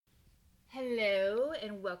Hello,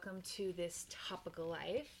 and welcome to this Topical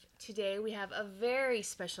Life. Today we have a very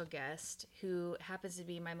special guest who happens to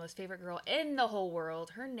be my most favorite girl in the whole world.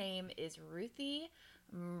 Her name is Ruthie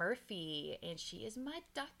Murphy, and she is my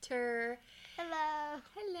daughter. Hello.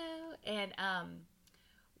 Hello. And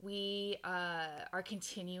we are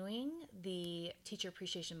continuing the Teacher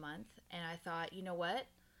Appreciation Month, and I thought, you know what?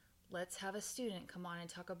 Let's have a student come on and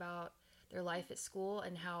talk about their life at school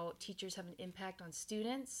and how teachers have an impact on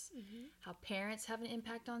students, how parents have an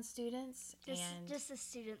impact on students, and Just a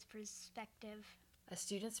student's perspective. a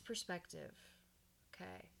student's perspective.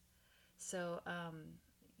 Okay. So,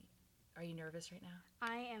 are you nervous right now?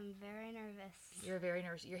 I am very nervous. You're very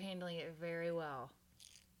nervous. You're handling it very well.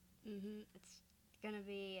 It's gonna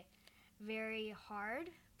be very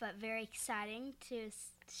hard, but very exciting to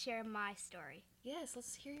share my story. Yes,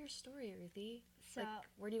 let's hear your story, Ruthie. So,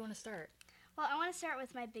 Where do you want to start? well, I want to start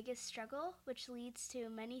with my biggest struggle, which leads to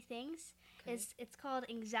many things. Okay. It's called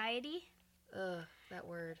anxiety, Ugh, that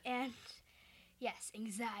word. and yes,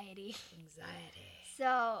 anxiety. Anxiety.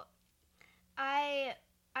 So,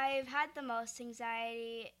 I've had the most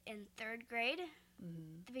anxiety in third grade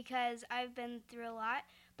because I've been through a lot,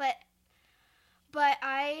 but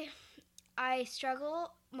I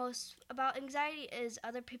struggle most about anxiety is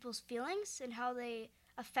other people's feelings and how they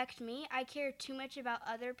affect me. I care too much about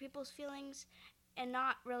other people's feelings and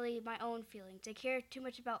not really my own feelings. I care too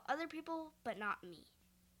much about other people but not me.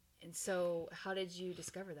 And so, how did you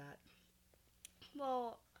discover that?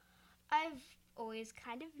 Well, I've always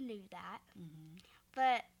kind of knew that, Mm-hmm.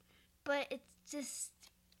 but it's just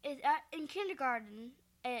in kindergarten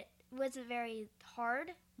it wasn't very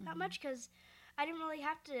hard that much because I didn't really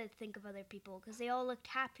have to think of other people because they all looked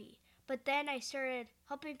happy. But then I started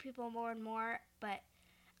helping people more and more, but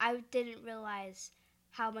I didn't realize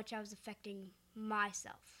how much I was affecting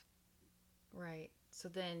myself. Right. So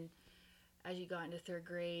then, as you got into third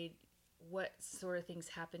grade, what sort of things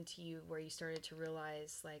happened to you where you started to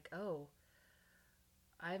realize, like, oh,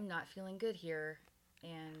 I'm not feeling good here,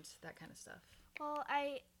 and that kind of stuff? Well,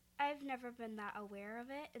 I've never been that aware of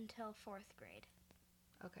it until fourth grade,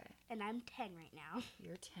 Okay. and I'm 10 right now.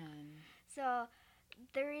 You're 10. So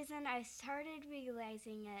the reason I started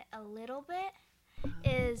realizing it a little bit Uh-huh.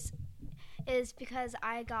 is because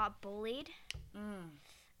I got bullied, Mm,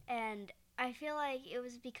 and I feel like it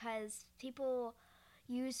was because people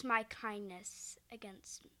used my kindness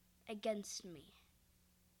against me.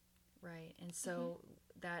 right. And so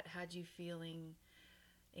that had you feeling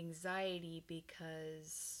anxiety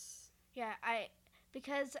because. Yeah,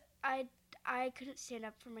 because I couldn't stand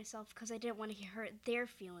up for myself because I didn't want to hurt their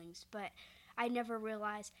feelings, but I never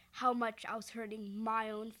realized how much I was hurting my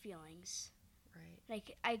own feelings. Right,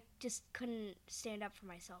 Like I just couldn't stand up for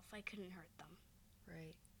myself. I couldn't hurt them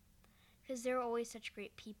right. because they're always such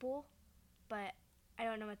great people, but I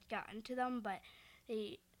don't know what got into them, but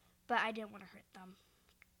I didn't want to hurt them.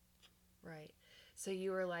 Right. So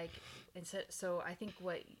you were like, and so I think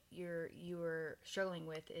what you were struggling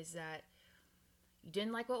with is that you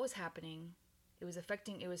didn't like what was happening. It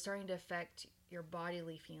was starting to affect your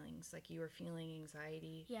bodily feelings, like you were feeling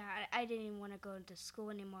anxiety. Yeah, I didn't even want to go into school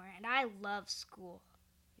anymore, and I love school.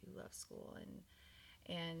 You love school,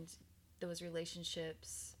 and those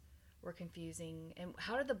relationships were confusing. And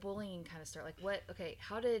how did the bullying kind of start? Like what? Okay,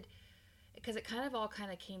 how did? Because it kind of all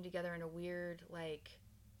kind of came together in a weird like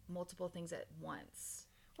multiple things at once.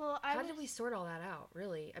 Well, How did we sort all that out,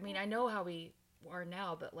 really? I mean, I know how we are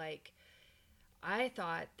now, but like, I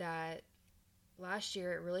thought that last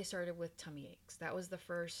year it really started with tummy aches. That was the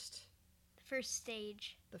first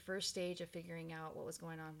stage. the first stage of figuring out what was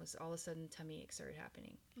going on was all of a sudden tummy aches started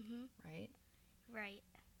happening, Mhm. right? Right.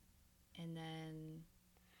 And then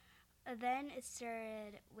Then it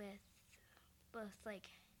started with like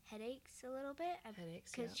headaches a little bit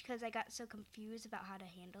headaches, yeah. because I got so confused about how to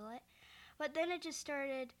handle it. But then it just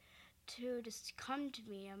started to just come to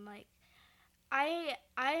me. I'm like,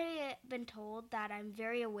 I been told that I'm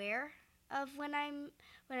very aware of when I'm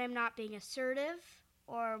not being assertive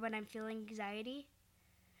or when I'm feeling anxiety.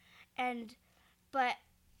 And but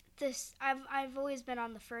this I've always been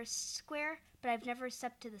on the first square, but I've never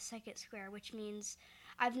stepped to the second square, which means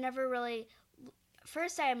I've never really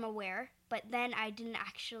first I am aware, but then I didn't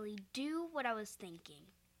actually do what I was thinking.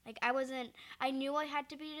 Like I knew I had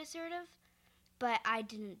to be assertive, but I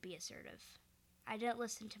didn't be assertive. I didn't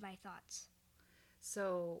listen to my thoughts.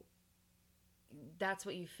 So that's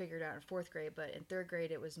what you figured out in fourth grade, but in third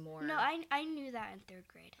grade it was more. No, I knew that in third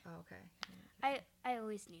grade. Oh, okay. I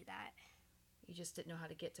always knew that. You just didn't know how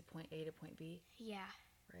to get to point A to point B, Yeah.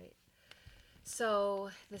 right?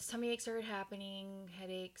 So this tummy ache started happening,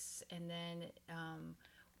 headaches, and then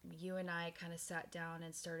you and I kind of sat down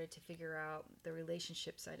and started to figure out the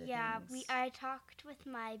relationship side of Yeah, things. I talked with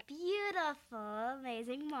my beautiful,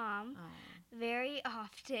 amazing mom Oh, very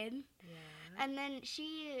often. yeah. And then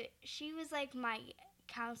she was like my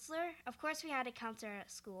counselor. Of course, we had a counselor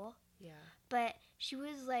at school, Yeah. but she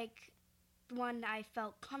was like one I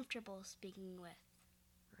felt comfortable speaking with,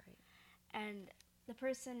 Right. and the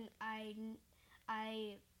person I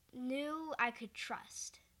knew I could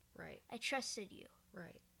trust. Right. I trusted you,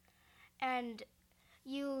 Right. and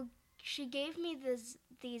she gave me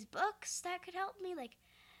these books that could help me, like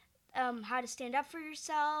how to stand up for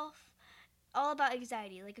yourself, all about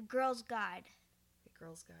anxiety, like a girl's guide. The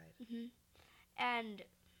Girl's Guide. And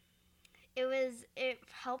it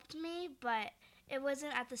helped me, but it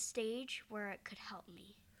wasn't at the stage where it could help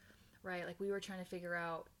me. Right. Like we were trying to figure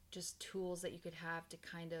out just tools that you could have to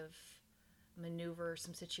kind of maneuver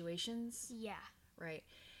some situations. Yeah. Right.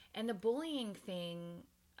 And the bullying thing,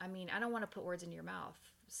 I mean, I don't want to put words in your mouth.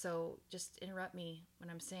 So just interrupt me when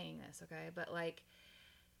I'm saying this, okay? But like,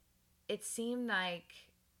 it seemed like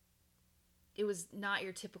it was not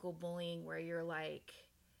your typical bullying where you're like,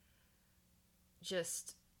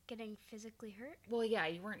 just, Getting physically hurt? well, yeah,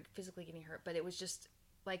 you weren't physically getting hurt, but it was just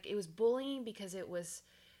like, it was bullying because it was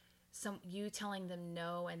you telling them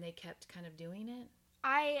no and they kept kind of doing it.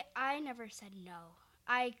 I never said no.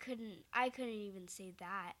 I couldn't even say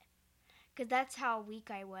that, because that's how weak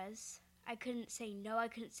I was. I couldn't say no. I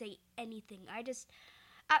couldn't say anything.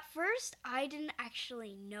 At first, I didn't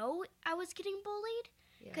actually know I was getting bullied,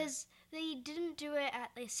 Yeah. because they didn't do it at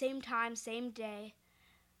the same time, same day.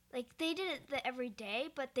 Like, they did it every day,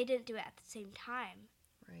 but they didn't do it at the same time.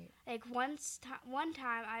 Right. Like, one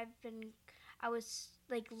time I was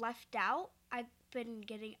like left out. I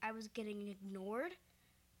was getting ignored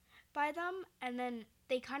by them, and then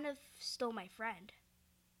they kind of stole my friend.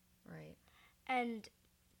 Right. And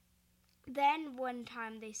then one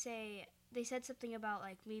time they said something about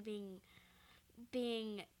like me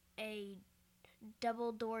being a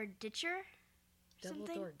double door ditcher. Double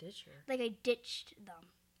Something. door ditcher. Like I ditched them.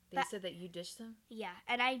 They said that you ditched them? Yeah,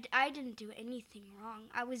 and I didn't do anything wrong.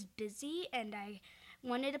 I was busy and I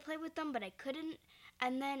wanted to play with them, but I couldn't.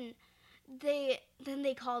 And then they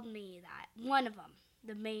called me that. One of them,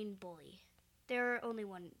 the main bully. There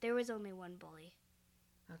was only one bully.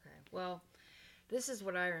 Okay. Well, this is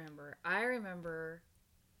what I remember. I remember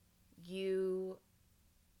you.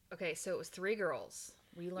 Okay, so it was 3 girls.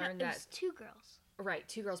 We learned No, it that. was 2 girls. Right,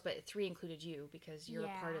 2 girls, but 3 included you because you're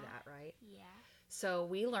a part of that, right? Yeah. So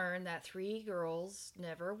we learned that 3 girls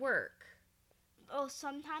never work. Oh,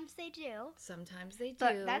 sometimes they do. Sometimes they do.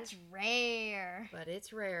 But that's rare. But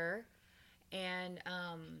it's rare. And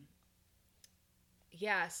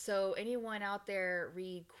yeah, so anyone out there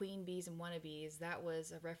read Queen Bees and Wannabes, that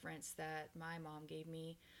was a reference that my mom gave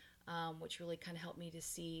me, which really kind of helped me to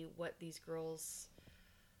see what these girls,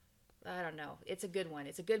 I don't know. It's a good one.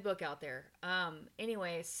 It's a good book out there.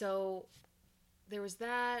 Anyway, so there was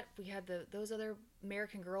that. We had those other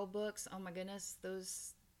American Girl books. Oh my goodness,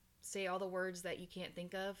 those say all the words that you can't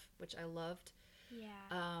think of, which I loved.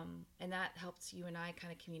 Yeah. And that helped you and I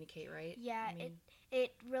kind of communicate, right? Yeah, I mean,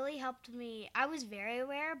 it really helped me. I was very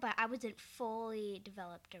aware, but I wasn't fully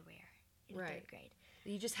developed aware in Right. 3rd grade.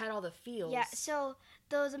 you just had all the feels. Yeah, so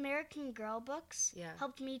those American Girl books Yeah.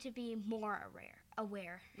 helped me to be more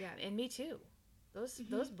aware. Yeah, and me too. Those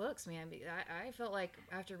books, man. I felt like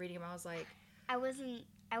after reading them, I was like, I wasn't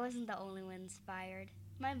the only one inspired.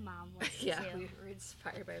 My mom was yeah, too. we were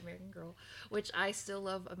inspired by American Girl, which I still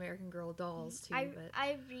love American Girl dolls too. But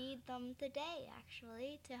I read them today,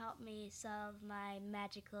 actually, to help me solve my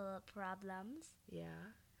magical problems. yeah.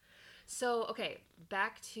 So okay,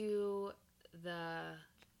 back to the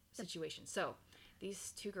situation. So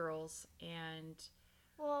these 2 girls, and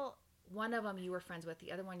Well, one of them you were friends with,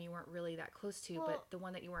 the other one you weren't really that close to, Well- but the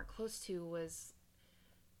one that you weren't close to was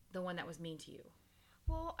the one that was mean to you.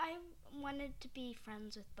 I wanted to be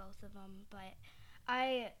friends with both of them, but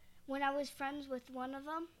when I was friends with one of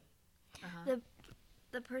them, Uh-huh.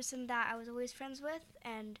 the person that I was always friends with,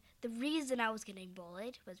 and the reason I was getting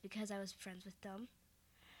bullied was because I was friends with them.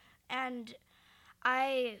 And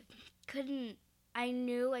I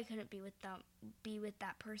knew I couldn't be with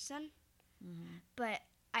that person, but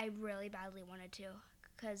I really badly wanted to,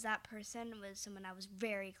 because that person was someone I was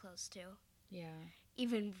very close to. Yeah.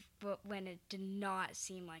 Even when it did not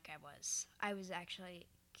seem like I was actually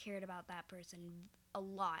cared about that person a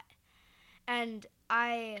lot. And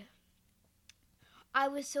I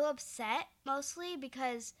was so upset, mostly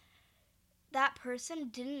because that person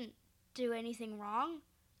didn't do anything wrong,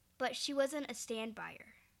 but she wasn't a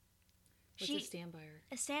stand-byer. What's a stand-byer?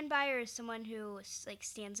 A stand-byer is someone who like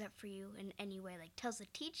stands up for you in any way, like tells the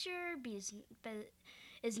teacher,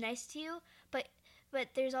 is nice to you.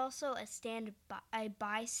 But there's also a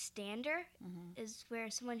bystander, is where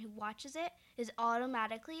someone who watches it is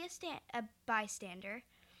automatically a bystander,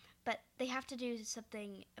 but they have to do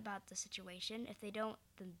something about the situation. If they don't,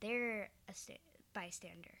 then they're a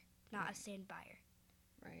bystander, not a stand-byer.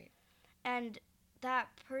 Right. And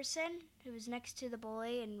that person who was next to the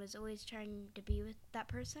bully and was always trying to be with that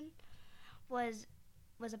person was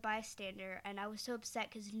a bystander, and I was so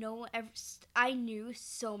upset because no one ever. I knew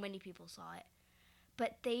so many people saw it,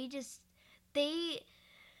 but they the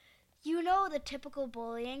typical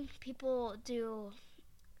bullying people do.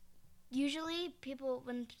 Usually,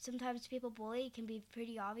 sometimes people bully, it can be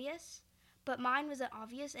pretty obvious, but mine wasn't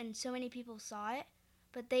obvious, and so many people saw it,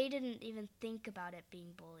 but they didn't even think about it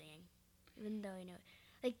being bullying, even though I know it.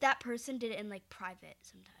 Like, that person did it in, like, private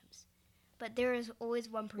sometimes. But there is always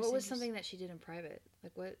one person. What was something that she did in private?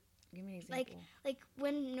 Like, what? Give me an example. Like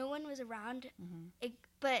when no one was around,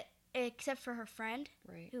 but except for her friend,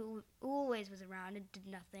 right, who always was around and did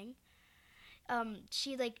nothing.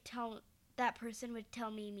 She that person would tell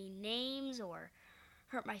me mean names or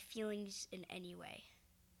hurt my feelings in any way.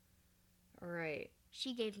 Right.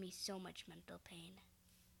 She gave me so much mental pain.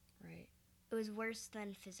 Right. It was worse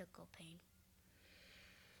than physical pain.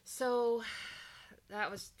 So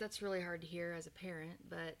that's really hard to hear as a parent,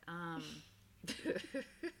 but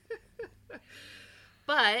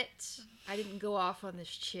but I didn't go off on this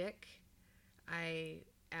chick. I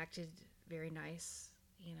acted very nice,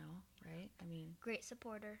 right? I mean, great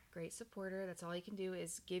supporter. Great supporter. That's all you can do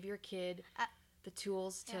is give your kid the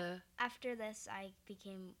tools to. After this, I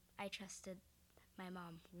trusted my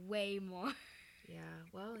mom way more. Yeah.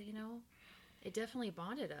 Well, it definitely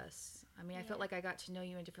bonded us. I mean, I felt like I got to know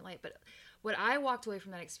you in a different light. But what I walked away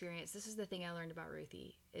from that experience, this is the thing I learned about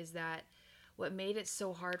Ruthie, is that what made it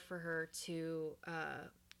so hard for her to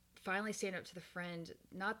finally stand up to the friend,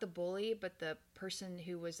 not the bully, but the person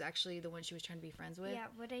who was actually the one she was trying to be friends with. Yeah,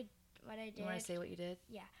 what I did. You want to say what you did?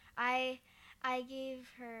 Yeah. I gave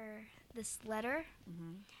her this letter,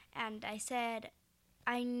 and I said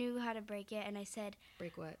I knew how to break it, and I said...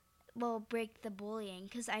 Break what? Well, break the bullying,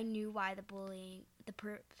 because I knew why the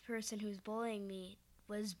person who's bullying me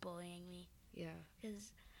was bullying me. Yeah.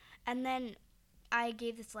 And then I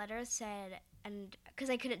gave this letter, and because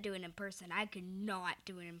I couldn't do it in person. I could not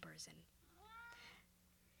do it in person.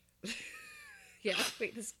 Yeah,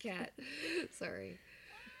 wait, this cat. Sorry.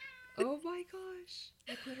 Oh my gosh.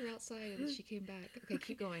 I put her outside and she came back. Okay,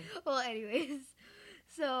 keep going. Well, anyways,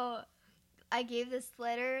 so I gave this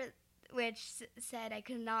letter which said I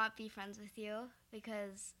could not be friends with you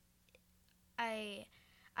because I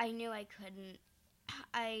knew I couldn't.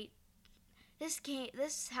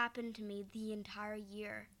 This happened to me the entire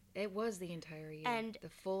year. It was the entire year. And the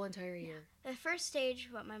full entire year. The first stage,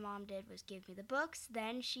 what my mom did was give me the books.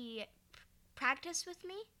 Then she practiced with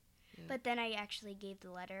me. Yeah. But then I actually gave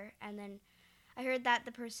the letter. And then I heard that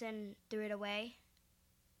the person threw it away.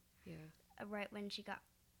 Yeah. Right when she got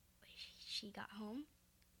home.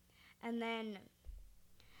 And then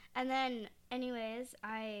anyways,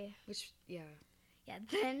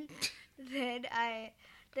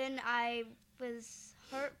 then I was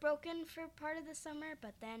heartbroken for part of the summer,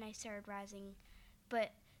 but then I started rising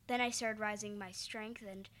my strength,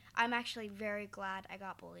 and I'm actually very glad I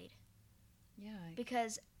got bullied. Yeah.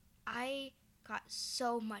 Because I got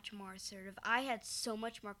so much more assertive. I had so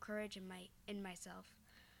much more courage in myself.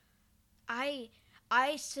 I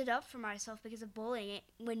stood up for myself because of bullying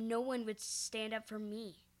when no one would stand up for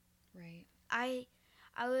me. Right. I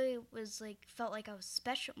was felt like I was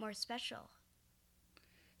more special.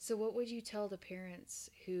 So what would you tell the parents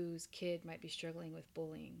whose kid might be struggling with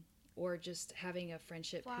bullying or just having a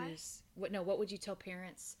friendship what would you tell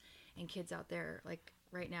parents and kids out there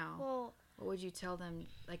right now? Well, what would you tell them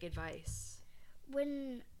advice?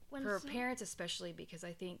 For parents especially, because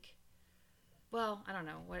I think I don't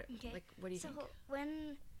know. What do you think? So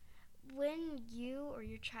when you or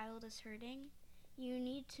your child is hurting, you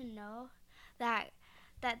need to know that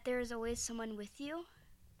there's always someone with you,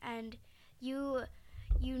 and you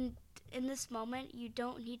in this moment you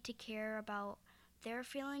don't need to care about their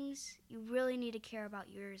feelings. You really need to care about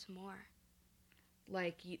yours more.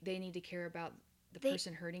 They need to care about the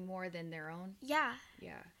person hurting more than their own? Yeah.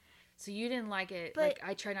 Yeah. So you didn't like it. But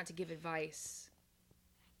I try not to give advice.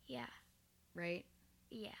 Yeah. Right?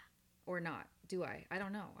 Yeah. Or not. Do I? I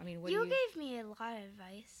don't know. I mean, you gave me a lot of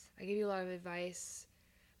advice. I gave you a lot of advice,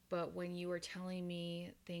 but when you were telling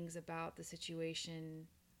me things about the situation,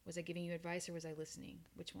 was I giving you advice or was I listening?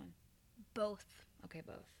 Which one? Both. Okay,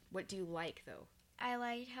 both. What do you like, though? I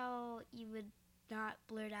liked how you would not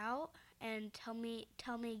blurt out and tell me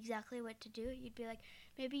exactly what to do. You'd be like,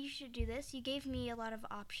 maybe you should do this. You gave me a lot of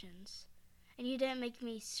options. And you didn't make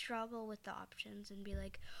me struggle with the options and be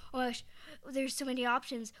like, oh gosh, there's so many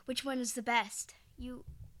options. Which one is the best? You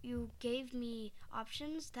gave me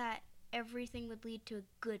options that everything would lead to a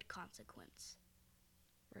good consequence.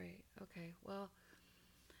 Right. Okay. Well,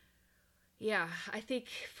 yeah, I think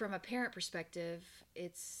from a parent perspective,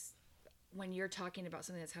 it's when you're talking about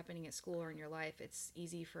something that's happening at school or in your life, it's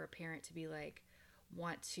easy for a parent to be like,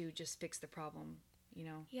 want to just fix the problem, you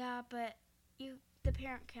know? Yeah, but the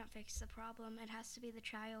parent can't fix the problem. It has to be the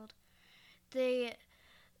child. The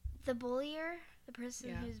bullier, the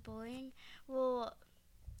person who's bullying, won't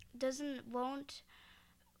listen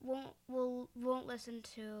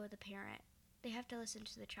to the parent. They have to listen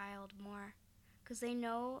to the child more, because they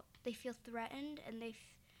feel threatened, and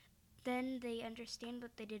then they understand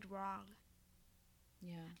what they did wrong.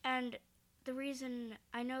 Yeah. And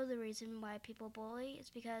I know the reason why people bully is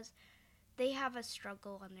because they have a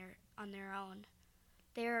struggle on their own.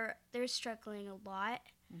 They're struggling a lot,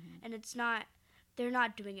 and they're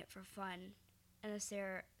not doing it for fun, unless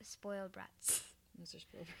they're spoiled brats. Unless they're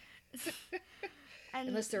spoiled.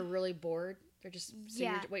 Unless they're really bored, they're just. So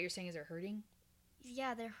what you're saying is they're hurting.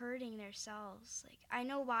 Yeah, they're hurting themselves. Like, I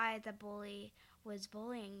know why the bully was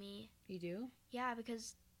bullying me. You do? Yeah,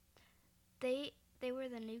 because they were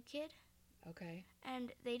the new kid. Okay.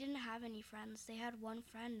 And they didn't have any friends. They had one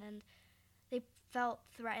friend, and they felt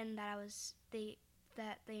threatened that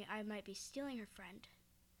I might be stealing her friend.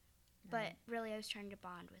 Right. But really, I was trying to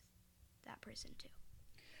bond with that person too.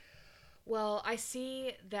 Well, I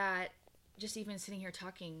see that just even sitting here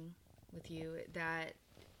talking with you, that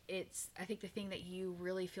I think the thing that you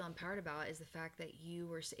really feel empowered about is the fact that you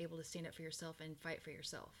were able to stand up for yourself and fight for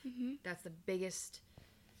yourself. Mm-hmm. That's the biggest.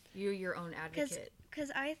 You're your own advocate.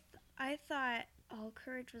 Because I thought all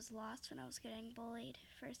courage was lost when I was getting bullied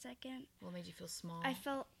for a second. What made you feel small? I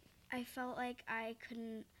felt like I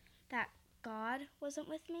couldn't, that God wasn't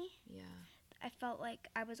with me. Yeah. I felt like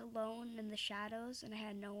I was alone in the shadows and I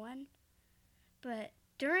had no one. But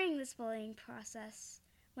during this bullying process,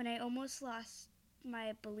 when I almost lost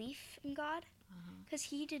my belief in God, because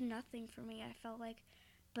he did nothing for me, I felt like,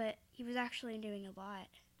 but he was actually doing a lot.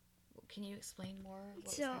 Can you explain more what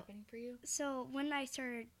was happening for you? So when I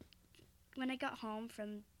got home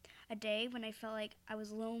from a day when I felt like I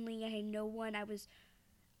was lonely, I had no one, I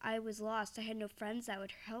was lost, I had no friends that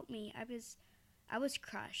would help me, I was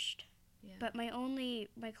crushed. Yeah. But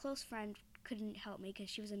my close friend couldn't help me because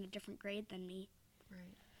she was in a different grade than me.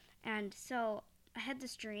 Right. And so I had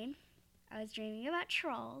this dream. I was dreaming about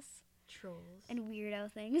trolls. And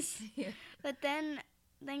weirdo things. Yeah. But then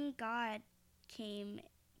God came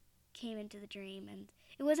into the dream, and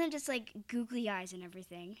it wasn't just like googly eyes and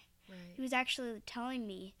everything. Right. He was actually telling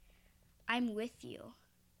me, I'm with you.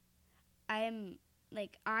 I'm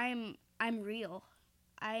real.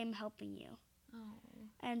 I'm helping you. Oh.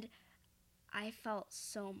 And I felt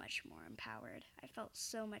so much more empowered. I felt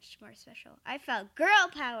so much more special. I felt girl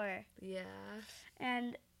power. Yeah.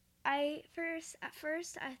 And at first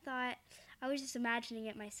I thought I was just imagining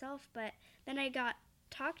it myself, but then I got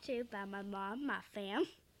talked to by my mom, my fam.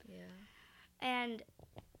 Yeah. And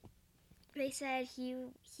they said he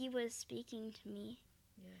was speaking to me.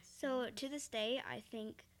 Yes. So to this day, I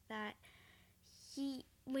think that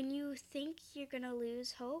when you think you're going to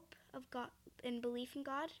lose hope of God and belief in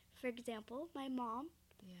God, for example, my mom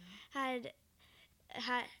had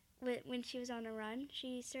when she was on a run,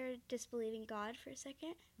 she started disbelieving God for a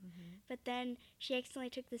second. Mm-hmm. But then she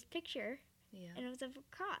accidentally took this picture, and it was of a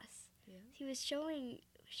cross. Yeah. He was showing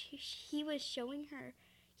her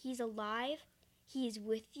he's alive, he's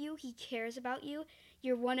with you, he cares about you,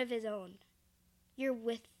 you're one of his own.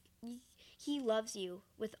 He loves you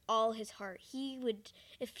with all his heart. He would,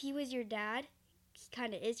 if he was your dad, he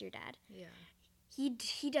kind of is your dad. Yeah.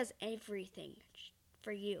 He does everything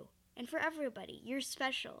for you and for everybody. You're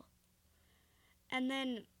special. And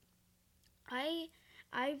then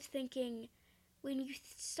I'm thinking, when you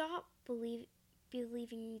stop believing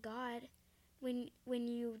in God, when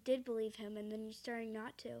you did believe him and then you're starting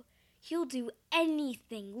not to, he'll do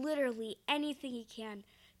anything, literally anything he can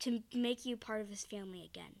to make you part of his family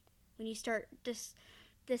again. When you start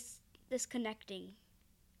disconnecting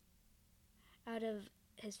out of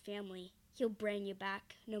his family, he'll bring you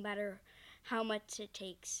back no matter how much it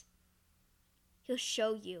takes. He'll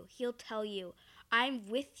show you. He'll tell you, I'm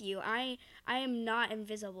with you. I am not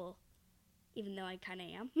invisible, even though I kind of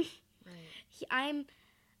am. Right. I'm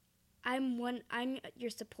your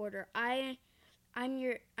supporter. I'm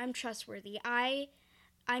trustworthy.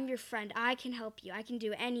 I'm your friend. I can help you. I can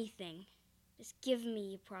do anything. Just give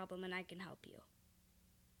me a problem and I can help you.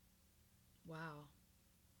 Wow.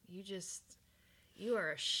 You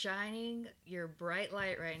are shining your bright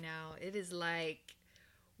light right now. It is like,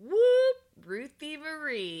 whoop, Ruthie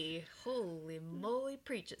Marie. Holy moly,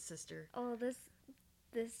 preach it, sister. Oh, this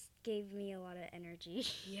gave me a lot of energy.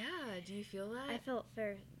 Yeah, do you feel that? I felt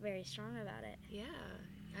very strong about it. Yeah.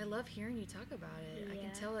 I love hearing you talk about it. I can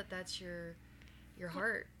Yeah. tell that that's your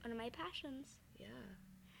heart. One of my passions. Yeah.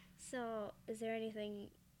 So, is there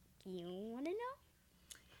anything you want to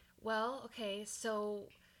know? Well, okay, so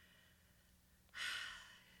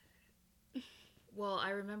well,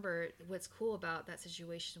 I remember what's cool about that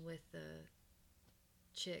situation with the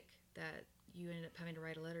chick that you ended up having to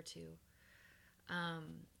write a letter to.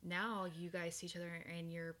 Now you guys see each other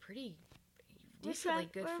and you're pretty decently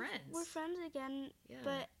good friends. We're friends again, Yeah.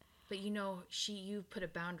 but you know, you put a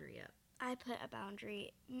boundary up. I put a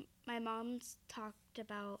boundary. My mom's talked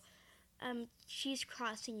about she's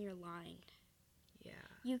crossing your line. Yeah.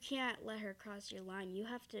 You can't let her cross your line. You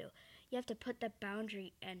have to put the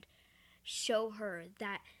boundary and show her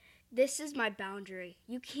that this is my boundary.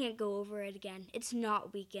 You can't go over it again. It's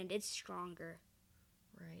not weakened. It's stronger.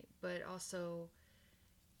 Right. But also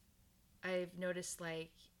I've noticed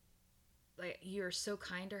like you're so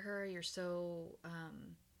kind to her. You're so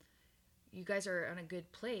you guys are in a good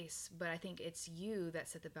place, but I think it's you that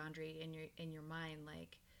set the boundary in your mind.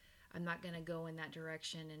 Like, I'm not gonna go in that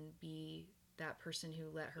direction and be that person who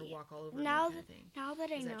let her walk all over me, kind of thing. Now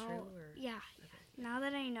that I Is know, that true, or? yeah. Okay. Now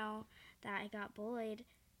that I know that I got bullied,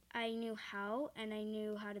 I knew how, and I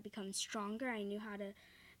knew how to become stronger. I knew how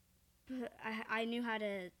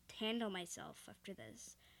to handle myself after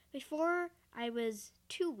this. Before, I was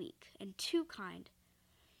too weak and too kind,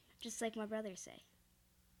 just like my brothers say.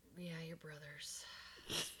 Yeah, your brothers.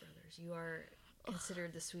 You are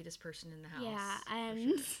considered the sweetest person in the house. Yeah, for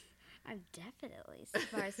sure. I'm definitely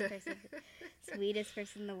the sweetest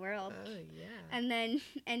person in the world. Oh yeah. And then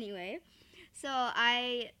anyway, so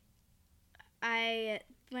I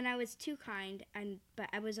when I was too kind, but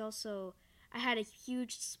I had a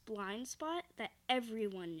huge blind spot that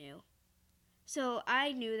everyone knew. So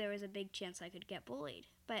I knew there was a big chance I could get bullied,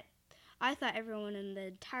 but I thought everyone in the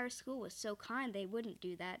entire school was so kind they wouldn't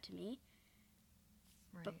do that to me.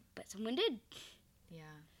 Right. But someone did. Yeah.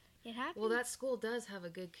 It happened. Well, that school does have a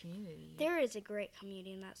good community. There is a great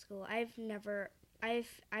community in that school. I'm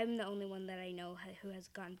the only one that I know who has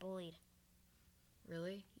gotten bullied.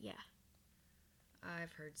 Really? Yeah.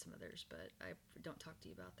 I've heard some others, but I don't talk to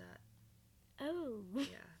you about that. Oh.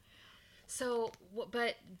 Yeah. So,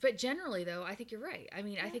 but generally though, I think you're right. I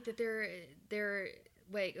mean, I think that they're.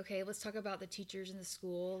 Wait, okay. Let's talk about the teachers in the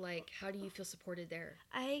school. Like, how do you feel supported there?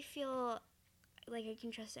 I feel like I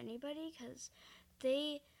can trust anybody because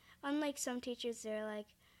they, unlike some teachers, they're like,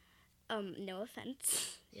 no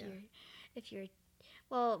offense. Yeah.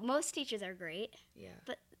 Well, most teachers are great.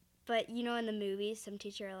 Yeah. But you know, in the movies, some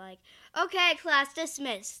teachers are like, okay, class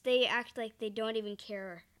dismissed. They act like they don't even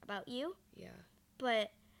care about you. Yeah.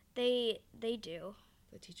 But they do.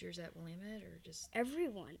 The teachers at Willamette, or just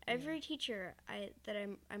Everyone, every teacher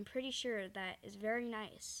I'm pretty sure that is very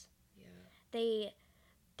nice. Yeah.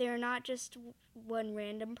 They're not just one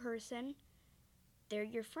random person. They're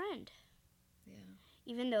your friend. Yeah.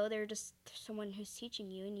 Even though they're just someone who's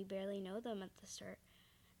teaching you and you barely know them at the start.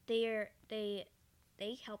 They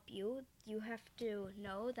help you. You have to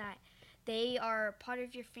know that they are part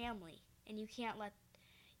of your family, and you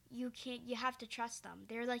have to trust them.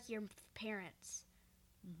 They're like your parents.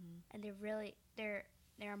 Mm-hmm. And they're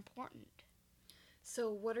important.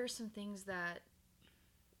 So, what are some things that,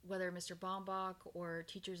 whether Mr. Bombach or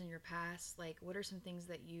teachers in your past, like, what are some things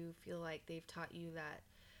that you feel like they've taught you that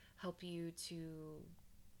help you to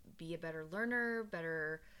be a better learner,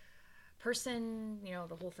 better person,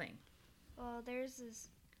 the whole thing?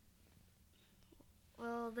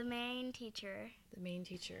 Well, the main teacher. The main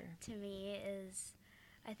teacher. To me is,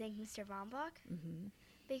 I think, Mr. Bombach. Mm-hmm.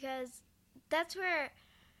 Because that's where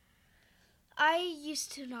I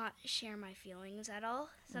used to not share my feelings at all.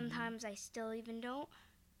 Sometimes I still even don't.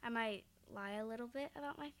 I might lie a little bit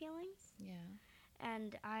about my feelings. Yeah.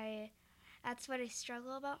 And that's what I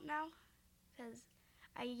struggle about now. Because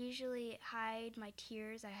I usually hide my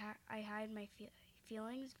tears. I hide my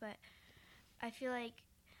feelings. But I feel like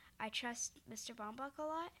I trust Mr. Bombach a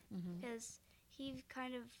lot. Because he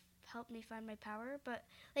kind of helped me find my power. But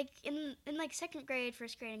like in like second grade,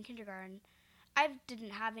 first grade, and kindergarten, I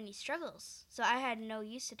didn't have any struggles, so I had no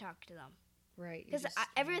use to talk to them. Right. Because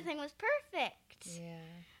everything was perfect. Yeah.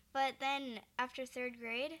 But then after third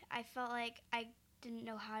grade, I felt like I didn't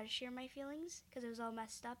know how to share my feelings because it was all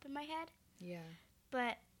messed up in my head. Yeah.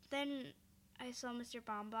 But then I saw Mr.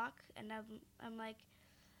 Baumbach, and I'm like,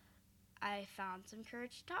 I found some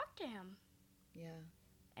courage to talk to him. Yeah.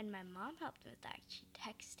 And my mom helped with that. She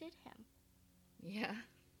texted him. Yeah.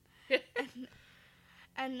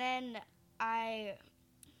 And then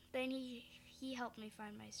he helped me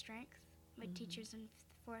find my strength. My teachers in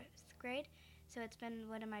 4th grade. So it's been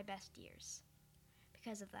one of my best years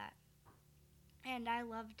because of that. And I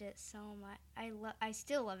loved it so much. I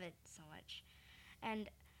still love it so much. And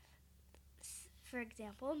for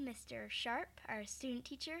example, Mr. Sharp, our student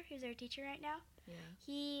teacher, who's our teacher right now, Yeah.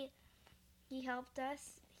 he helped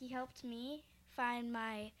us. He helped me find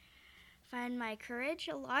my courage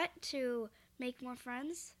a lot to make more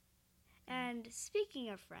friends. And speaking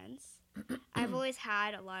of friends, I've always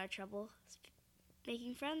had a lot of trouble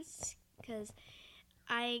making friends because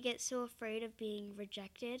I get so afraid of being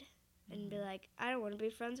rejected and be like, I don't want to be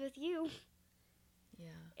friends with you. Yeah.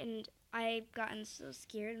 And I've gotten so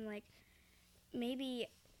scared and like, maybe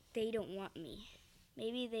they don't want me.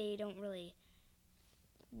 Maybe they don't really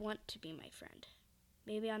want to be my friend.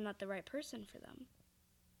 Maybe I'm not the right person for them.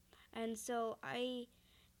 And so I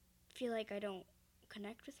feel like I don't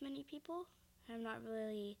connect with many people. I'm not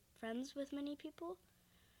really friends with many people.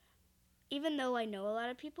 Even though I know a lot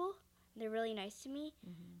of people, they're really nice to me,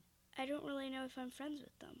 I don't really know if I'm friends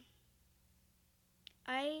with them.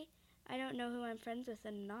 I don't know who I'm friends with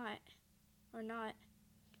and not.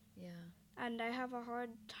 Yeah. And I have a hard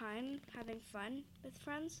time having fun with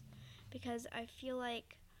friends because I feel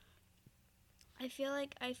like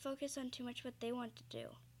I focus on too much what they want to do,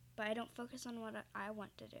 but I don't focus on what I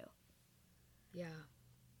want to do. Yeah.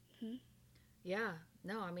 Yeah.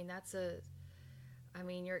 No, I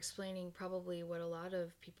mean, you're explaining probably what a lot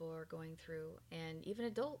of people are going through, and even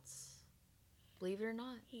adults, believe it or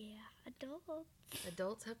not. Yeah, adults.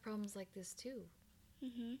 Adults have problems like this too.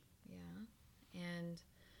 Mhm. Yeah. And,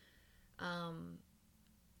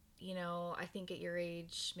 I think at your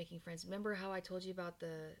age, making friends, remember how I told you about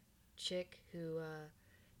the chick who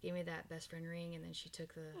gave me that best friend ring, and then she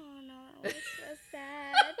took the... Oh no, it's so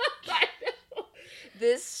sad. I know.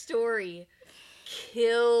 This story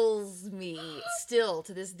kills me still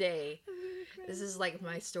to this day. This is like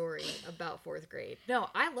my story about 4th grade. No,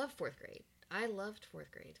 I love 4th grade. I loved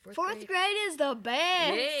 4th grade. Fourth grade is the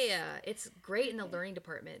best. Yeah, it's great in the learning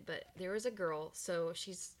department. But there was a girl, so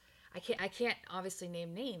I can't obviously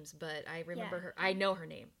name names, but I remember her. I know her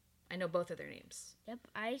name. I know both of their names. Yep,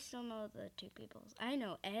 I still know the two people's. I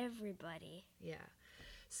know everybody. Yeah.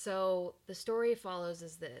 So the story follows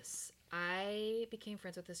is this. I became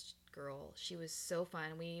friends with this girl. She was so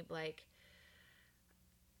fun. We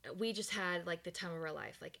just had like the time of our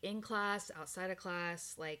life, like in class, outside of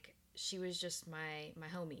class. Like she was just my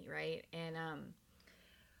homie, right? And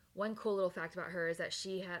one cool little fact about her is that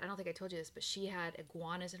I don't think I told you this, but she had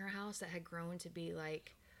iguanas in her house that had grown to be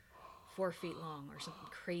like 4 feet long or something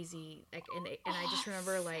crazy. Like, and I just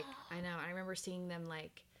remember I remember seeing them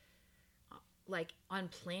like on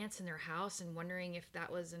plants in their house and wondering if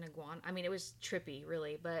that was an iguana. I mean, it was trippy,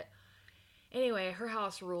 really. But anyway, her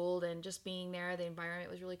house ruled, and just being there, the environment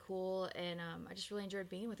was really cool, and I just really enjoyed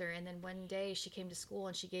being with her. And then one day she came to school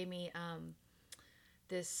and she gave me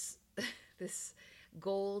this this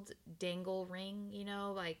gold dangle ring.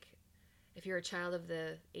 Like if you're a child of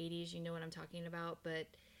the 80s, you know what I'm talking about,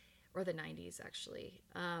 or the 90s actually.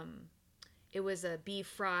 It was a beef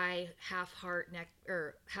fry half heart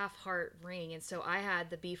ring, and so I had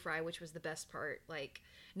the beef fry, which was the best part. Like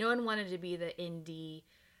no one wanted to be the indie,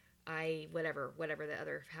 whatever the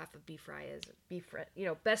other half of beef fry is.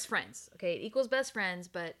 Best friends. Okay, it equals best friends,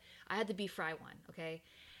 but I had the beef fry one. Okay,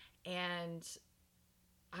 and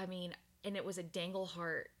I mean, and it was a dangle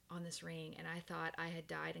heart on this ring, and I thought I had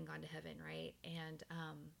died and gone to heaven, right? And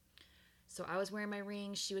so I was wearing my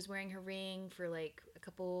ring. She was wearing her ring for like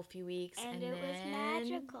a few weeks. And it was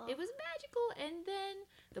magical. It was magical. And then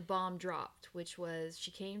the bomb dropped, which was she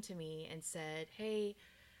came to me and said, "Hey,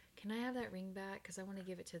 can I have that ring back? Because I want to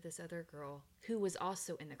give it to this other girl who was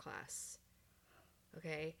also in the class."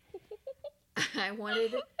 Okay. I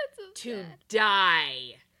wanted to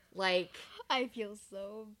die. Like, I feel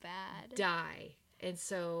so bad. Die. And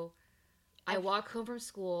so I walk home from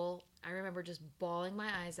school. I remember just bawling my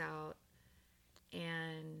eyes out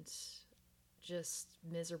and just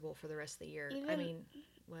miserable for the rest of the year. I mean,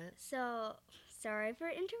 what? So, sorry for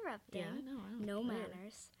interrupting. Yeah, no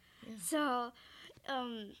manners. Yeah. So,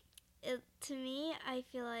 to me, I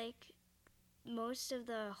feel like most of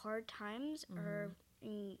the hard times are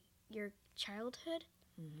in your childhood,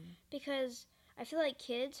 because I feel like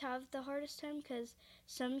kids have the hardest time because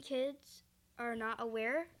some kids are not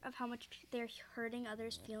aware of how much they're hurting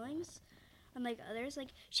others' feelings. Unlike others, like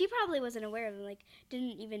she probably wasn't aware of it, like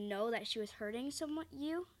didn't even know that she was hurting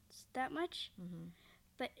you that much. Mm-hmm.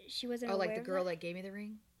 But she wasn't Oh, aware like the of girl that. that gave me the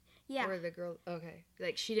ring? Yeah. Or the girl, okay.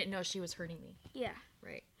 Like, she didn't know she was hurting me. Yeah.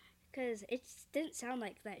 Right. Because it didn't sound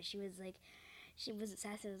like that. She wasn't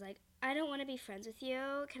sassy. It was like, I don't want to be friends with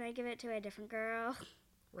you. Can I give it to a different girl?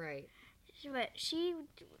 Right. But she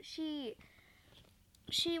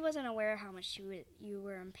wasn't aware how much you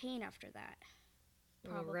were in pain after that.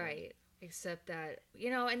 Well, Probably. right. Except that,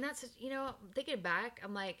 and that's, thinking back,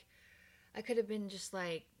 I'm like, I could have been just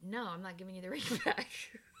like, no, I'm not giving you the ring back.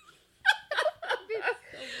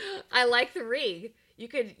 I like the ring. You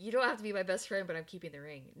don't have to be my best friend, but I'm keeping the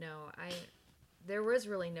ring. No, there was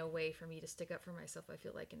really no way for me to stick up for myself, I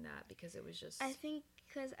feel like, in that, because it was just... I think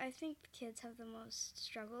kids have the most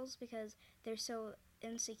struggles because they're so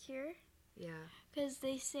insecure. Yeah. Because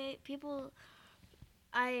they say,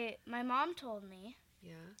 my mom told me.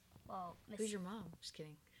 Yeah. Well, who's your mom? Just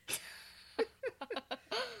kidding.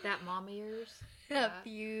 That mom of yours? That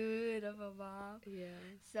beautiful mom. Yeah.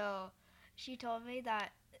 So, she told me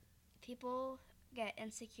that people get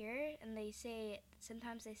insecure and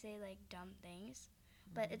sometimes they say like dumb things,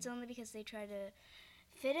 but it's only because they try to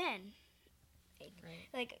fit in. Right.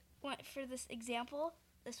 Like, for this example,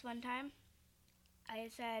 this one time, I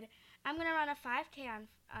said, I'm going to run a 5K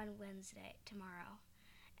on Wednesday, tomorrow.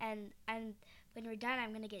 And when we're done, I'm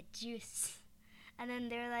going to get juice. And then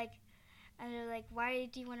they're like, why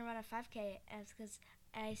do you want to run a 5K? And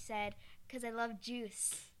I said, because I love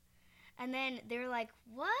juice. And then they're like,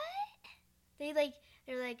 what? They're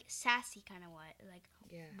like sassy kind of what? Like,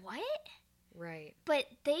 yeah. What? Right. But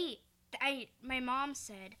my mom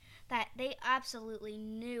said that they absolutely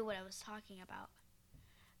knew what I was talking about.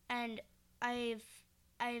 And I've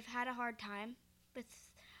had a hard time with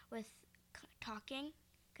talking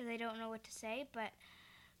because I don't know what to say, but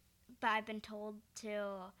I've been told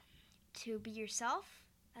to be yourself,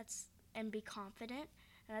 and be confident,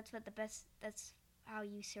 and that's how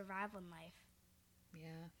you survive in life.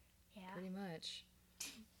 Yeah. Yeah. Pretty much.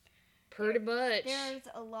 Pretty much. There's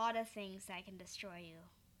a lot of things that can destroy you.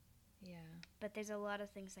 Yeah. But there's a lot of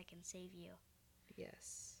things that can save you.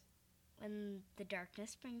 Yes. When the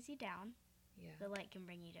darkness brings you down, yeah, the light can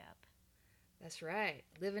bring you up. That's right.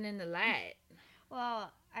 Living in the light.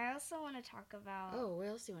 Well, I also want to talk about... Oh, what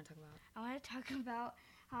else do you want to talk about? I want to talk about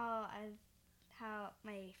how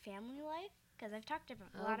my family life, because I've talked about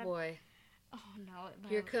a lot of... Oh, boy. Oh, no.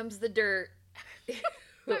 Here comes the dirt.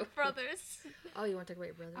 My brothers. Oh, you want to talk about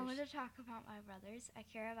your brothers? I want to talk about my brothers. I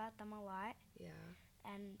care about them a lot. Yeah.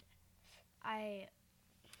 And I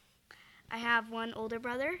have one older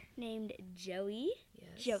brother named Joey.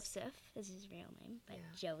 Yes. Joseph is his real name, but yeah.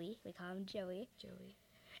 Joey. We call him Joey. Joey.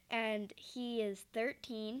 And he is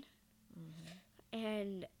 13. Mm-hmm.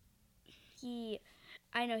 And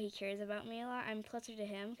I know he cares about me a lot. I'm closer to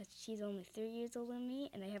him because he's only 3 years older than me.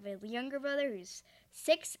 And I have a younger brother who's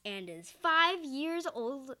 6 and is 5 years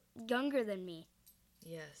younger than me.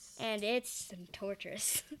 Yes. And it's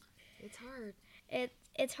torturous. It's hard.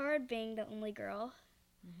 It's hard being the only girl.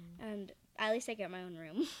 Mm-hmm. And at least I get my own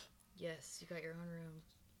room. Yes, you got your own room.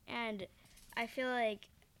 And I feel like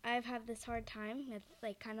I've had this hard time with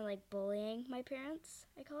kind of bullying my parents,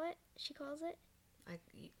 she calls it.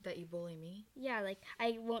 That you bully me? Yeah,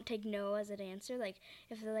 I won't take no as an answer.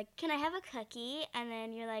 If they're like, can I have a cookie? And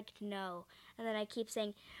then you're like, no. And then I keep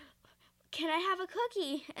saying, can I have a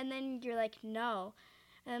cookie? And then you're like, no.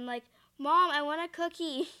 And I'm like, Mom, I want a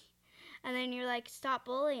cookie. And then you're like, stop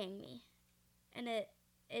bullying me. And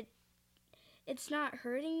it's not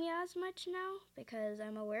hurting me as much now because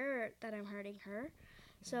I'm aware that I'm hurting her.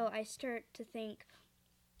 So I start to think,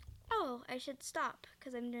 oh, I should stop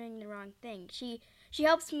because I'm doing the wrong thing. She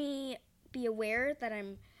helps me be aware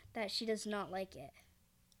that she does not like it.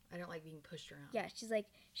 I don't like being pushed around. Yeah,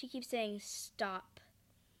 she keeps saying, stop.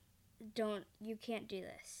 You can't do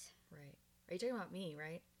this. Right. Are you talking about me,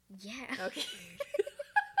 right? Yeah. Okay.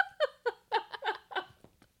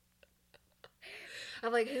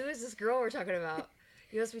 I'm like, who is this girl we're talking about?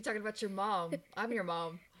 You must be talking about your mom. I'm your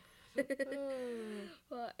mom.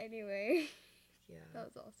 Well, anyway. Yeah. That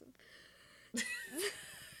was awesome.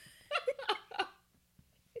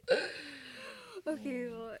 Okay,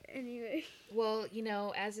 well, anyway. Well,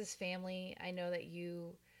 as this family, I know that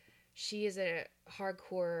she is a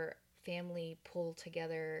hardcore family pull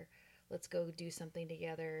together. Let's go do something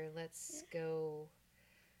together. Let's go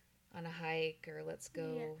on a hike, or let's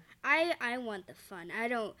go. Yeah. I want the fun. I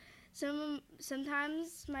don't.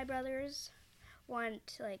 Sometimes my brothers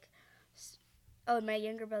want Oh, my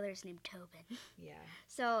younger brother's named Tobin. Yeah.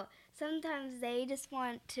 So sometimes they just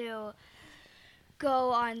want to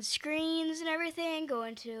go on screens and everything, go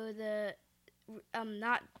into the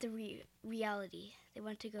not the reality. They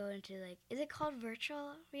want to go into, like, is it called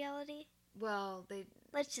virtual reality? Well, they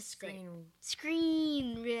Let's just say screen.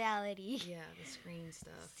 screen reality. Yeah, the screen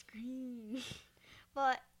stuff. Screen.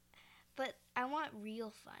 but I want real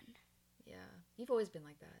fun. Yeah, you've always been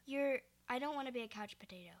like that. I don't want to be a couch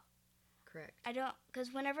potato. Correct. I don't,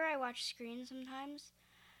 because whenever I watch screens sometimes,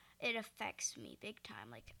 it affects me big time.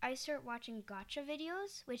 Like, I start watching gotcha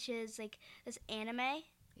videos, which is like this anime,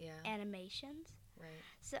 Yeah. animations. Right.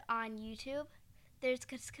 So on YouTube, it's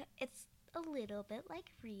a little bit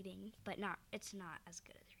like reading, but it's not as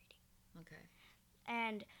good as reading. Okay.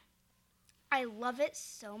 And I love it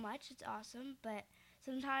so much. It's awesome, but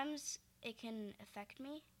sometimes it can affect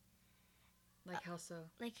me. Like how so?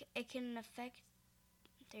 Like, it can affect,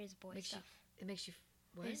 there's boy stuff. It makes you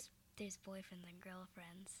what? There's boyfriends and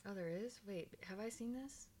girlfriends. Oh, there is? Wait, have I seen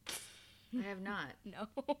this? I have not. No.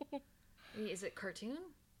 Wait, is it cartoon?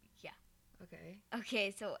 Yeah. Okay.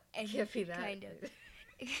 Okay, so Can't be that. kind of.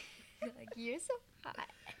 Like, you're so hot.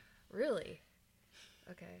 Really?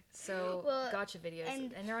 Okay. So, Well, gotcha videos.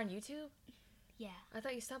 And they're on YouTube? Yeah. I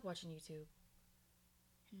thought you stopped watching YouTube.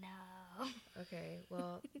 No. Okay.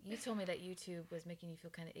 Well, you told me that YouTube was making you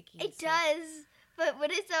feel kind of icky. It does. But when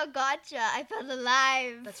it's on gotcha, I felt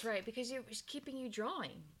alive. That's right, because it's keeping you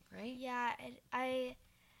drawing, right? Yeah,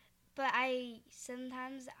 but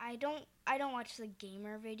sometimes I don't watch the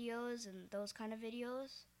gamer videos and those kind of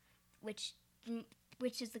videos, which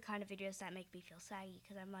is the kind of videos that make me feel saggy,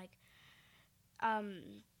 because I'm like,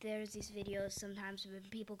 there's these videos sometimes when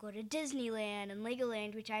people go to Disneyland and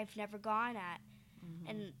Legoland, which I've never gone at,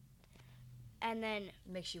 and then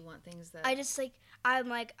It makes you want things that... I'm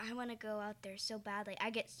like, I want to go out there so badly.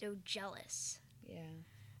 I get so jealous. Yeah.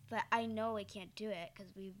 But I know I can't do it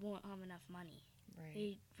because we won't have enough money.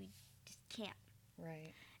 Right. We just can't.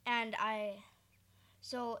 Right. And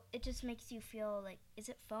so it just makes you feel like, is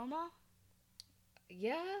it FOMO?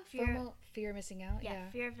 Yeah, fear of missing out. Yeah,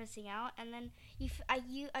 fear of missing out. And then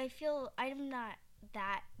I feel I'm not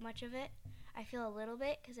that much of it. I feel a little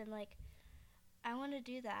bit because I'm like, I want to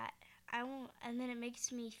do that. I won't, and then it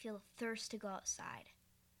makes me feel thirst to go outside.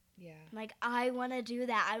 Yeah. I'm like, I want to do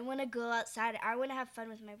that. I want to go outside. I want to have fun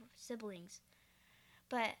with my siblings.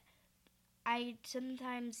 But I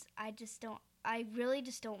really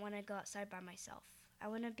just don't want to go outside by myself. I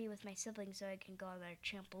want to be with my siblings so I can go on their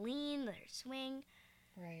trampoline, their swing.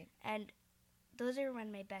 Right. And those are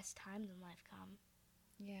when my best times in life come.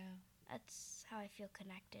 Yeah. That's how I feel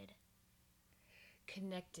connected.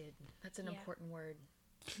 Connected. That's an important word.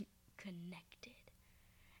 Connected.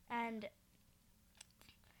 And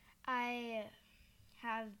I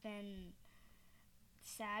have been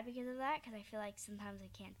sad because of that, because I feel like sometimes I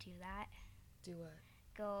can't do that. Do what?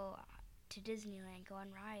 Go to Disneyland, go on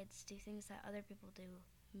rides, do things that other people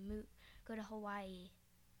do, go to Hawaii.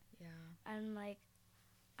 Yeah. I'm like,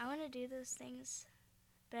 I want to do those things,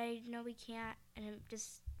 but I know we can't, and it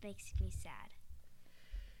just makes me sad.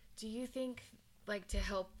 Do you think, like, to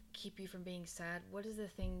help keep you from being sad, what is the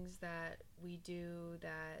things that we do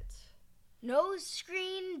that... No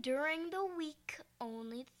screen during the week,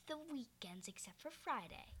 only the weekends except for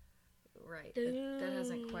Friday. Right. That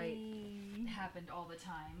hasn't quite happened all the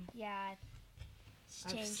time. Yeah, it's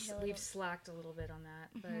changed a little. We've slacked a little bit on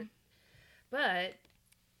that, but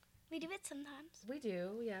we do it sometimes. We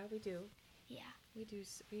do, yeah, we do. Yeah. We do,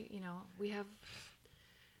 we have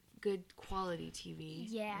good quality TV.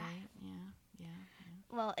 Yeah. Right? Yeah.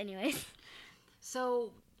 Well, anyways.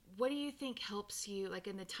 So, what do you think helps you, like,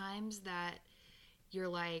 in the times that you're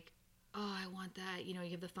like, oh, I want that, you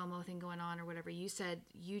have the FOMO thing going on or whatever. You said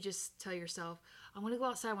you just tell yourself, I want to go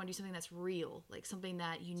outside, I want to do something that's real, like something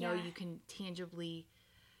that you can tangibly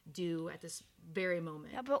do at this very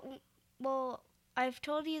moment. Yeah, but, well, I've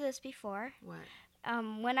told you this before. What?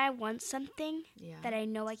 When I want something that I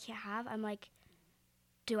know I can't have, I'm like,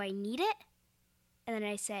 do I need it? And then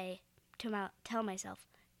I say, tell myself,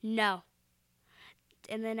 no.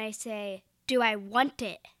 And then I say, do I want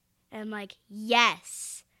it? And I'm like,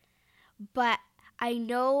 yes. But I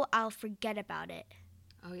know I'll forget about it.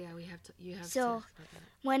 Oh yeah, you have so to talk about that.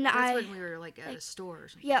 When That's when we were like at a store or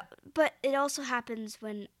something. Yeah, but it also happens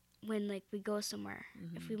when like we go somewhere.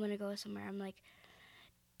 If we want to go somewhere, I'm like,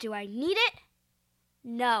 do I need it?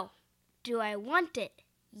 No. Do I want it?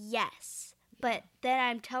 Yes. Yeah. But then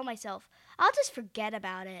I tell myself, I'll just forget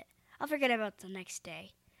about it. I'll forget about it the next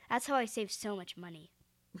day. That's how I save so much money.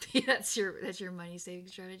 that's your money saving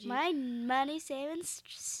strategy? My money saving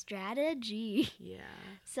strategy. Yeah.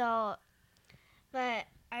 So But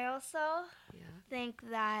I also Yeah. think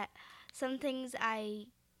that some things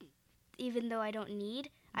even though I don't need,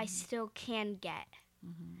 I still can get.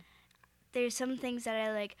 Mm-hmm. There's some things that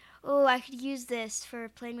I like, oh, I could use this for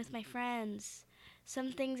playing with my friends.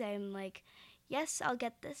 Some things I'm like, yes, I'll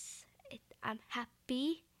get this. I'm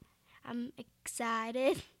happy. I'm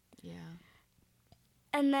excited. Yeah.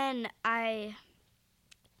 And then I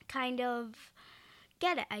kind of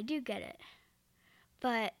get it. I do get it.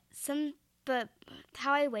 But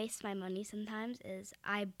how I waste my money sometimes is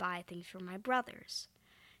I buy things for my brothers.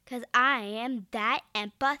 'Cause I am that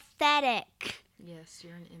empathetic. Yes,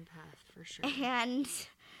 you're an empath for sure. And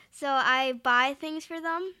so I buy things for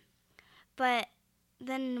them, but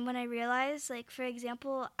then when I realize, like for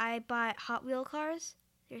example, I bought Hot Wheel cars.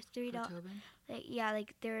 They're $3. Tobin?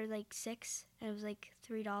 Like they're like 6, and it was like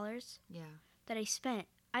 $3 Yeah. that I spent.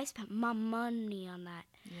 I spent my money on that.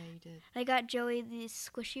 Yeah, you did. I got Joey the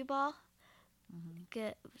squishy ball. Mm-hmm.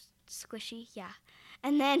 Good squishy, yeah.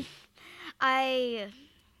 And then I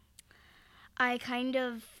kind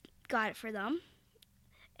of got it for them,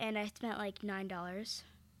 and I spent like $9.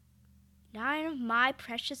 9 of my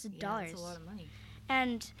precious dollars. That's a lot of money.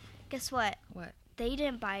 And guess what? What? They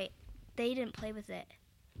didn't buy it. They didn't play with it.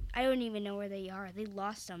 I don't even know where they are. They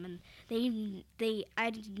lost them, and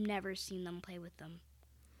I'd never seen them play with them.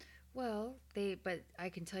 Well, but I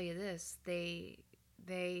can tell you this, they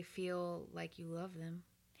feel like you love them.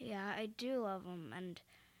 Yeah, I do love them, and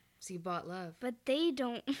So you bought love. but they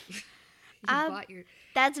don't. You bought your.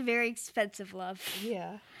 That's very expensive love.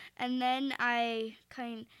 Yeah. And then I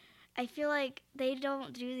feel like they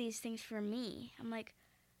don't do these things for me. I'm like,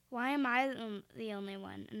 why am I the only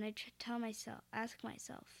one? And I ask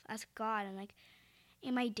God, I'm like,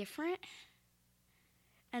 am I different?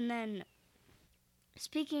 And then,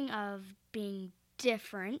 speaking of being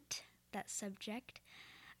different, that subject,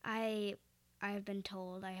 I've been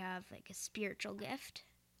told I have like a spiritual gift.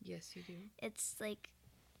 Yes, you do. It's like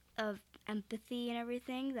of empathy and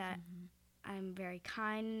everything, that I'm very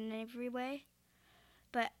kind in every way.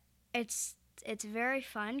 But it's very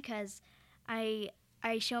fun because I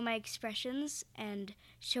show my expressions and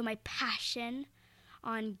show my passion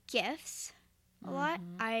on gifts a lot.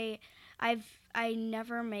 I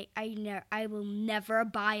will never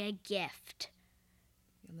buy a gift.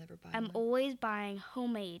 You'll never buy I'm one. always buying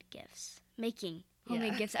homemade gifts. Making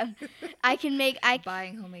homemade Yeah. gifts.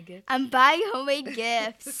 Buying homemade gifts. I'm buying homemade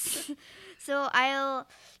gifts. So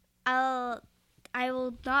I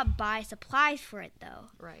will not buy supplies for it though.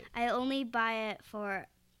 Right. I only buy it for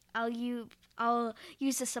I'll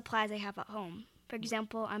use the supplies I have at home. For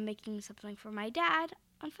example, I'm making something for my dad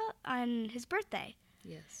on his birthday.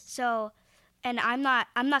 Yes. So, and I'm not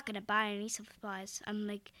gonna buy any supplies.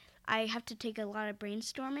 I have to take a lot of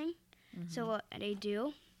brainstorming. So what I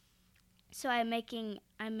do? So I'm making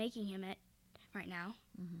him it right now.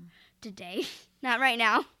 Today. Not right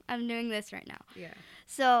now. I'm doing this right now. Yeah.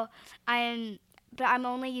 So I'm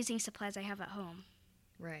only using supplies I have at home.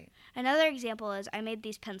 Right. Another example is I made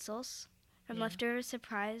these pencils from leftover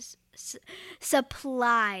supplies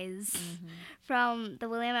from the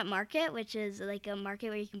Willamette Market, which is like a market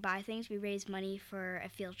where you can buy things. We raise money for a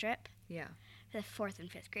field trip. Yeah. For the 4th and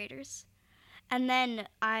 5th graders. And then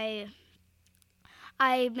I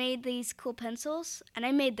made these cool pencils, and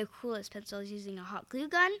I made the coolest pencils using a hot glue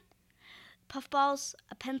gun, puffballs,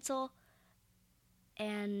 a pencil,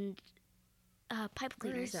 and pipe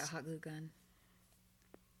cleaners. Where is that hot glue gun?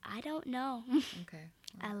 I don't know. Okay.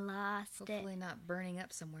 I lost Hopefully not burning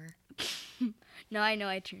up somewhere. No, I know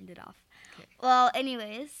I turned it off. Okay. Well,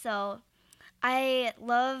 anyways, so I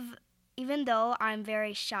love, even though I'm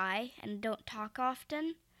very shy and don't talk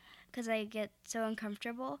often because I get so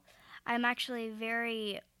uncomfortable, I'm actually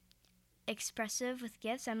very expressive with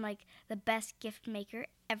gifts. I'm like the best gift maker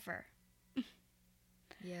ever.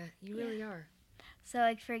 Yeah, you really are. So,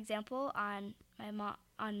 like for example, on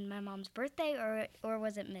my mom's birthday, or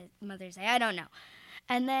was it Mother's Day? I don't know.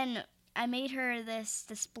 And then I made her this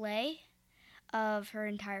display of her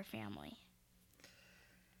entire family.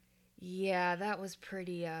 Yeah, that was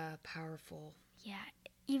pretty powerful. Yeah,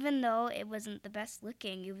 even though it wasn't the best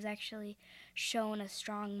looking, it was actually showing a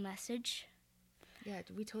strong message. Yeah,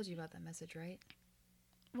 we told you about that message, right?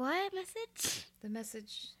 What message? The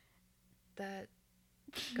message that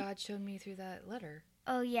God showed me through that letter.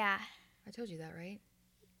 Oh, yeah. I told you that, right?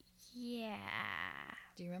 Yeah.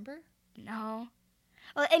 Do you remember? No.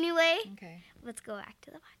 Well, anyway, Okay. let's go back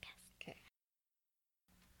to the podcast.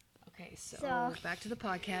 Okay, so So- back to the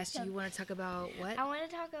podcast. You want to talk about what? I want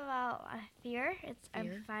to talk about fear. Fear?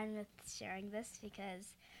 I'm fine with sharing this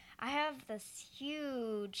because I have this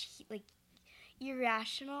huge, like,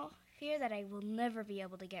 irrational fear that I will never be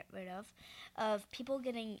able to get rid of people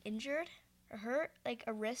getting injured or hurt, like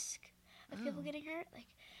a risk of people getting hurt. Like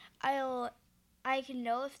I can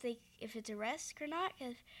know if it's a risk or not.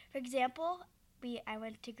 'Cause, for example, I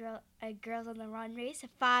went to Girls on the Run race, a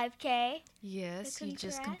 5K. Yes, you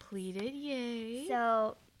just completed. Yay.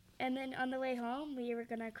 So, and then on the way home, we were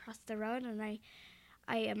gonna cross the road, and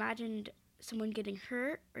I imagined someone getting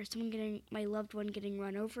hurt or my loved one getting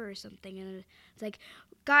run over or something, and it's like,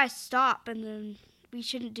 guys, stop, and then we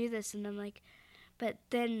shouldn't do this, and I'm like, but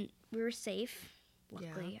then we were safe,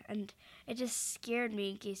 luckily, and it just scared me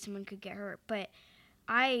in case someone could get hurt, but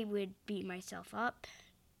I would beat myself up.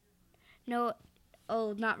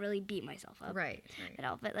 Not really beat myself up. Right. At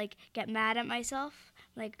all, but like get mad at myself,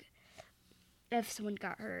 like if someone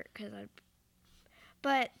got hurt,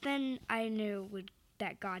 but then I knew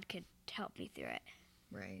that God could help me through it.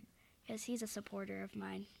 Right. Because He's a supporter of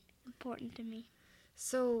mine, important to me.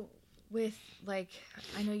 So with like,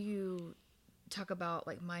 I know you talk about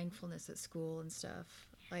like mindfulness at school and stuff.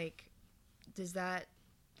 Like,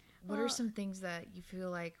 what are some things that you feel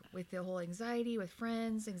like with the whole anxiety with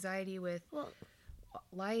friends, anxiety with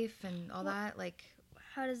life and all that, like,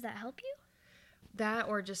 how does that help you? That,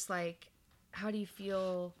 or just like, how do you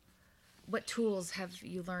feel, what tools have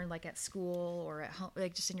you learned like at school or at home,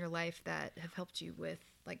 like just in your life that have helped you with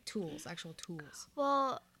like actual tools?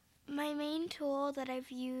 Well, my main tool that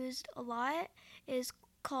I've used a lot is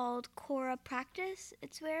called Cora Practice.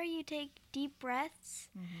 It's where you take deep breaths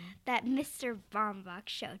that Mr. Bombach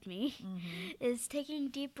showed me. Is taking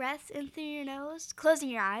deep breaths in through your nose, closing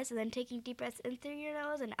your eyes, and then taking deep breaths in through your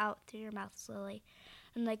nose and out through your mouth slowly.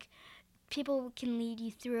 And like, people can lead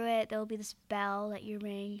you through it. There'll be this bell that you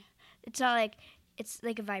ring. It's like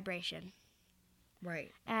a vibration.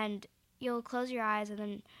 Right. And you'll close your eyes, and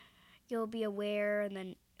then you'll be aware, and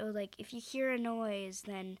then if you hear a noise,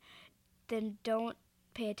 then don't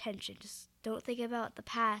pay attention. Just don't think about the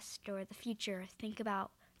past or the future. Think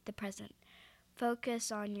about the present.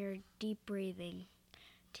 Focus on your deep breathing.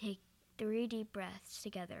 Take 3 deep breaths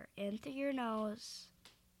together, in through your nose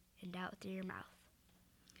and out through your mouth.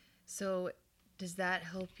 So does that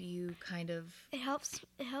help you kind of... It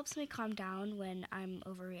helps me calm down when I'm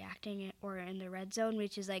overreacting or in the red zone,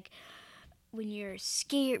 which is like when you're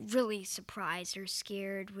scared, really surprised or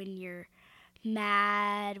scared, when you're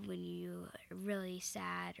mad, when you're really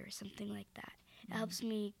sad or something like that. It helps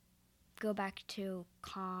me go back to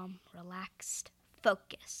calm, relaxed,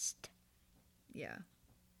 focused. Yeah.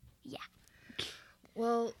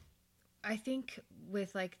 Well, I think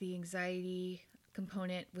with like the anxiety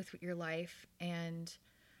component with your life and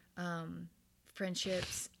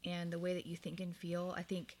friendships and the way that you think and feel, I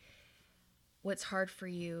think what's hard for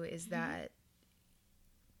you is that,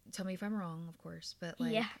 tell me if I'm wrong, of course, but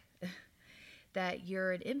like that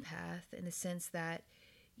you're an empath in the sense that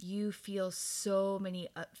you feel so many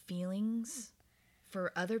feelings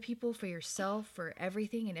for other people, for yourself, for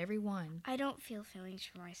everything and everyone. I don't feel feelings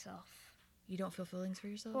for myself. You don't feel feelings for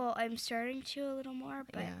yourself? Well, I'm starting to a little more,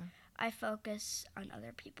 but I focus on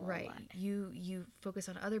other people a lot. You focus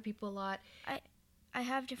on other people a lot. I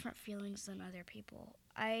have different feelings than other people.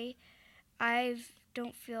 I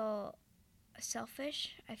don't feel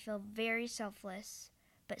selfish. I feel very selfless,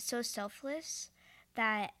 but so selfless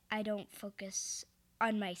that I don't focus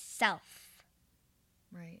on myself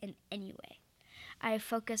in any way. I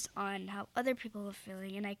focus on how other people are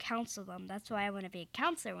feeling, and I counsel them. That's why I want to be a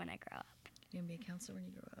counselor when I grow up. You're going to be a counselor when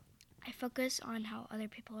you grow up? I focus on how other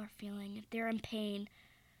people are feeling. If they're in pain,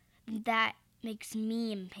 that makes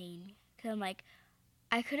me in pain. Because I'm like,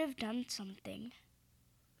 I could have done something.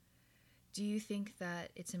 Do you think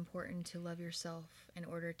that it's important to love yourself in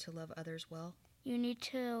order to love others well? You need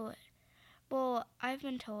to... Well, I've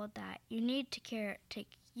been told that you need to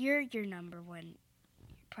you're your number one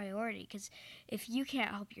priority. Because if you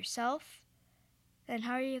can't help yourself, then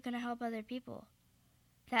how are you going to help other people?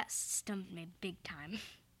 That stumped me big time.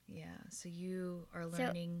 Yeah, so you are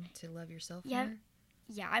learning to love yourself more?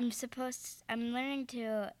 Yeah, I'm learning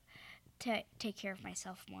to take care of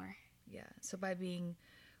myself more. Yeah, so by being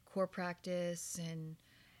core practice and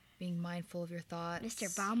being mindful of your thoughts.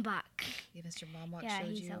 Mr. Bombach. Yeah, Mr. Bombach showed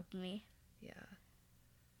you. Yeah, he's helped me. Yeah.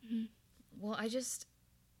 Mm-hmm. Well,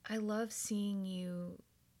 I love seeing you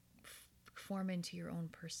form into your own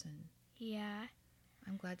person. Yeah.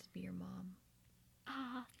 I'm glad to be your mom.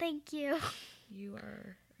 Oh, thank you. You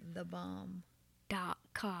are the bomb.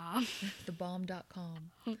 .com.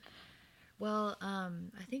 Thebomb.com. Well,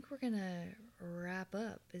 I think we're going to wrap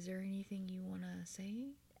up. Is there anything you want to say?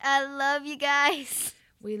 I love you guys.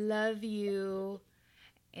 We love you.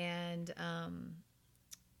 And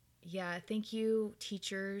Yeah, thank you,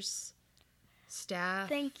 teachers, staff,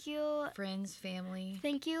 Thank you. friends, family.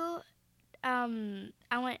 Thank you.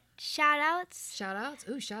 I want shout outs. Shout outs?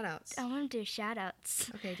 Ooh, shout outs. I want to do shout outs.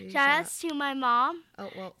 Okay, do your Shout shout outs to my mom,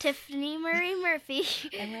 out. Oh, well, Tiffany Marie Murphy.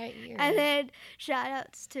 I'm right here. And then shout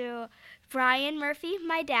outs to Brian Murphy,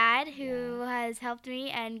 my dad, who has helped me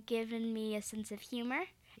and given me a sense of humor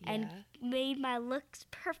and made my looks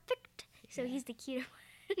perfect. So he's the cuter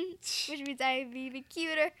one, which means I be the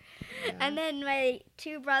cuter. Yeah. And then my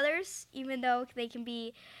two brothers, even though they can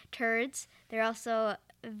be turds, they're also a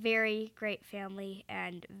very great family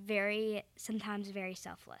and sometimes very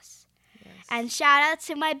selfless. Yes. And shout out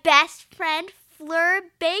to my best friend, Fleur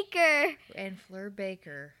Baker. And Fleur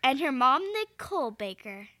Baker. And her mom, Nicole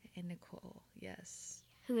Baker. And Nicole, yes.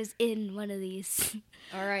 Who is in one of these.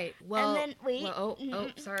 All right. Well, and then, wait. Well,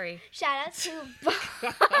 sorry. Shout out to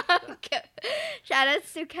shout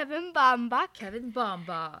outs to Kevin Bombach. Kevin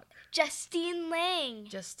Bombach. Justine Lang.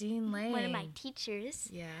 Justine Lang. One of my teachers.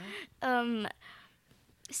 Yeah.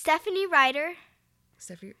 Stephanie Ryder.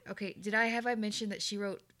 Stephanie. Okay, have I mentioned that she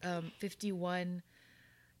wrote 51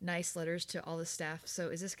 nice letters to all the staff? So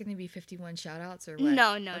is this going to be 51 shout outs or what?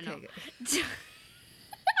 No.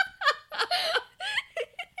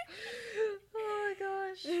 Oh my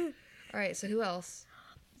gosh. All right, so who else?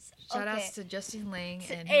 Shout outs to Justine Lang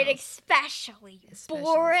and especially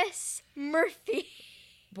Boris Murphy.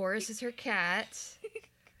 Boris is her cat.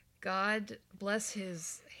 God bless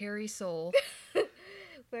his hairy soul.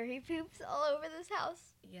 Where he poops all over this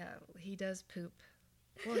house. Yeah, he does poop.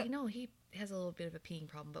 Well, he has a little bit of a peeing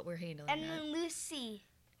problem, but we're handling that. And then Lucy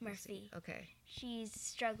Murphy. Okay. She's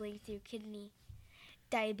struggling through kidney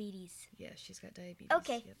diabetes. Yeah, she's got diabetes.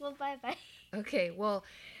 Okay, Yep. well, bye-bye. Okay, well,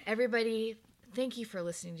 everybody, thank you for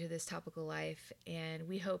listening to This Topical Life, and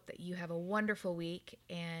we hope that you have a wonderful week,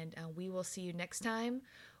 and we will see you next time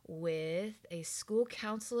with a school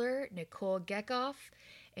counselor, Nicole Geckoff,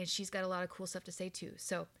 and she's got a lot of cool stuff to say too.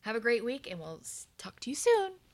 So have a great week, and we'll talk to you soon.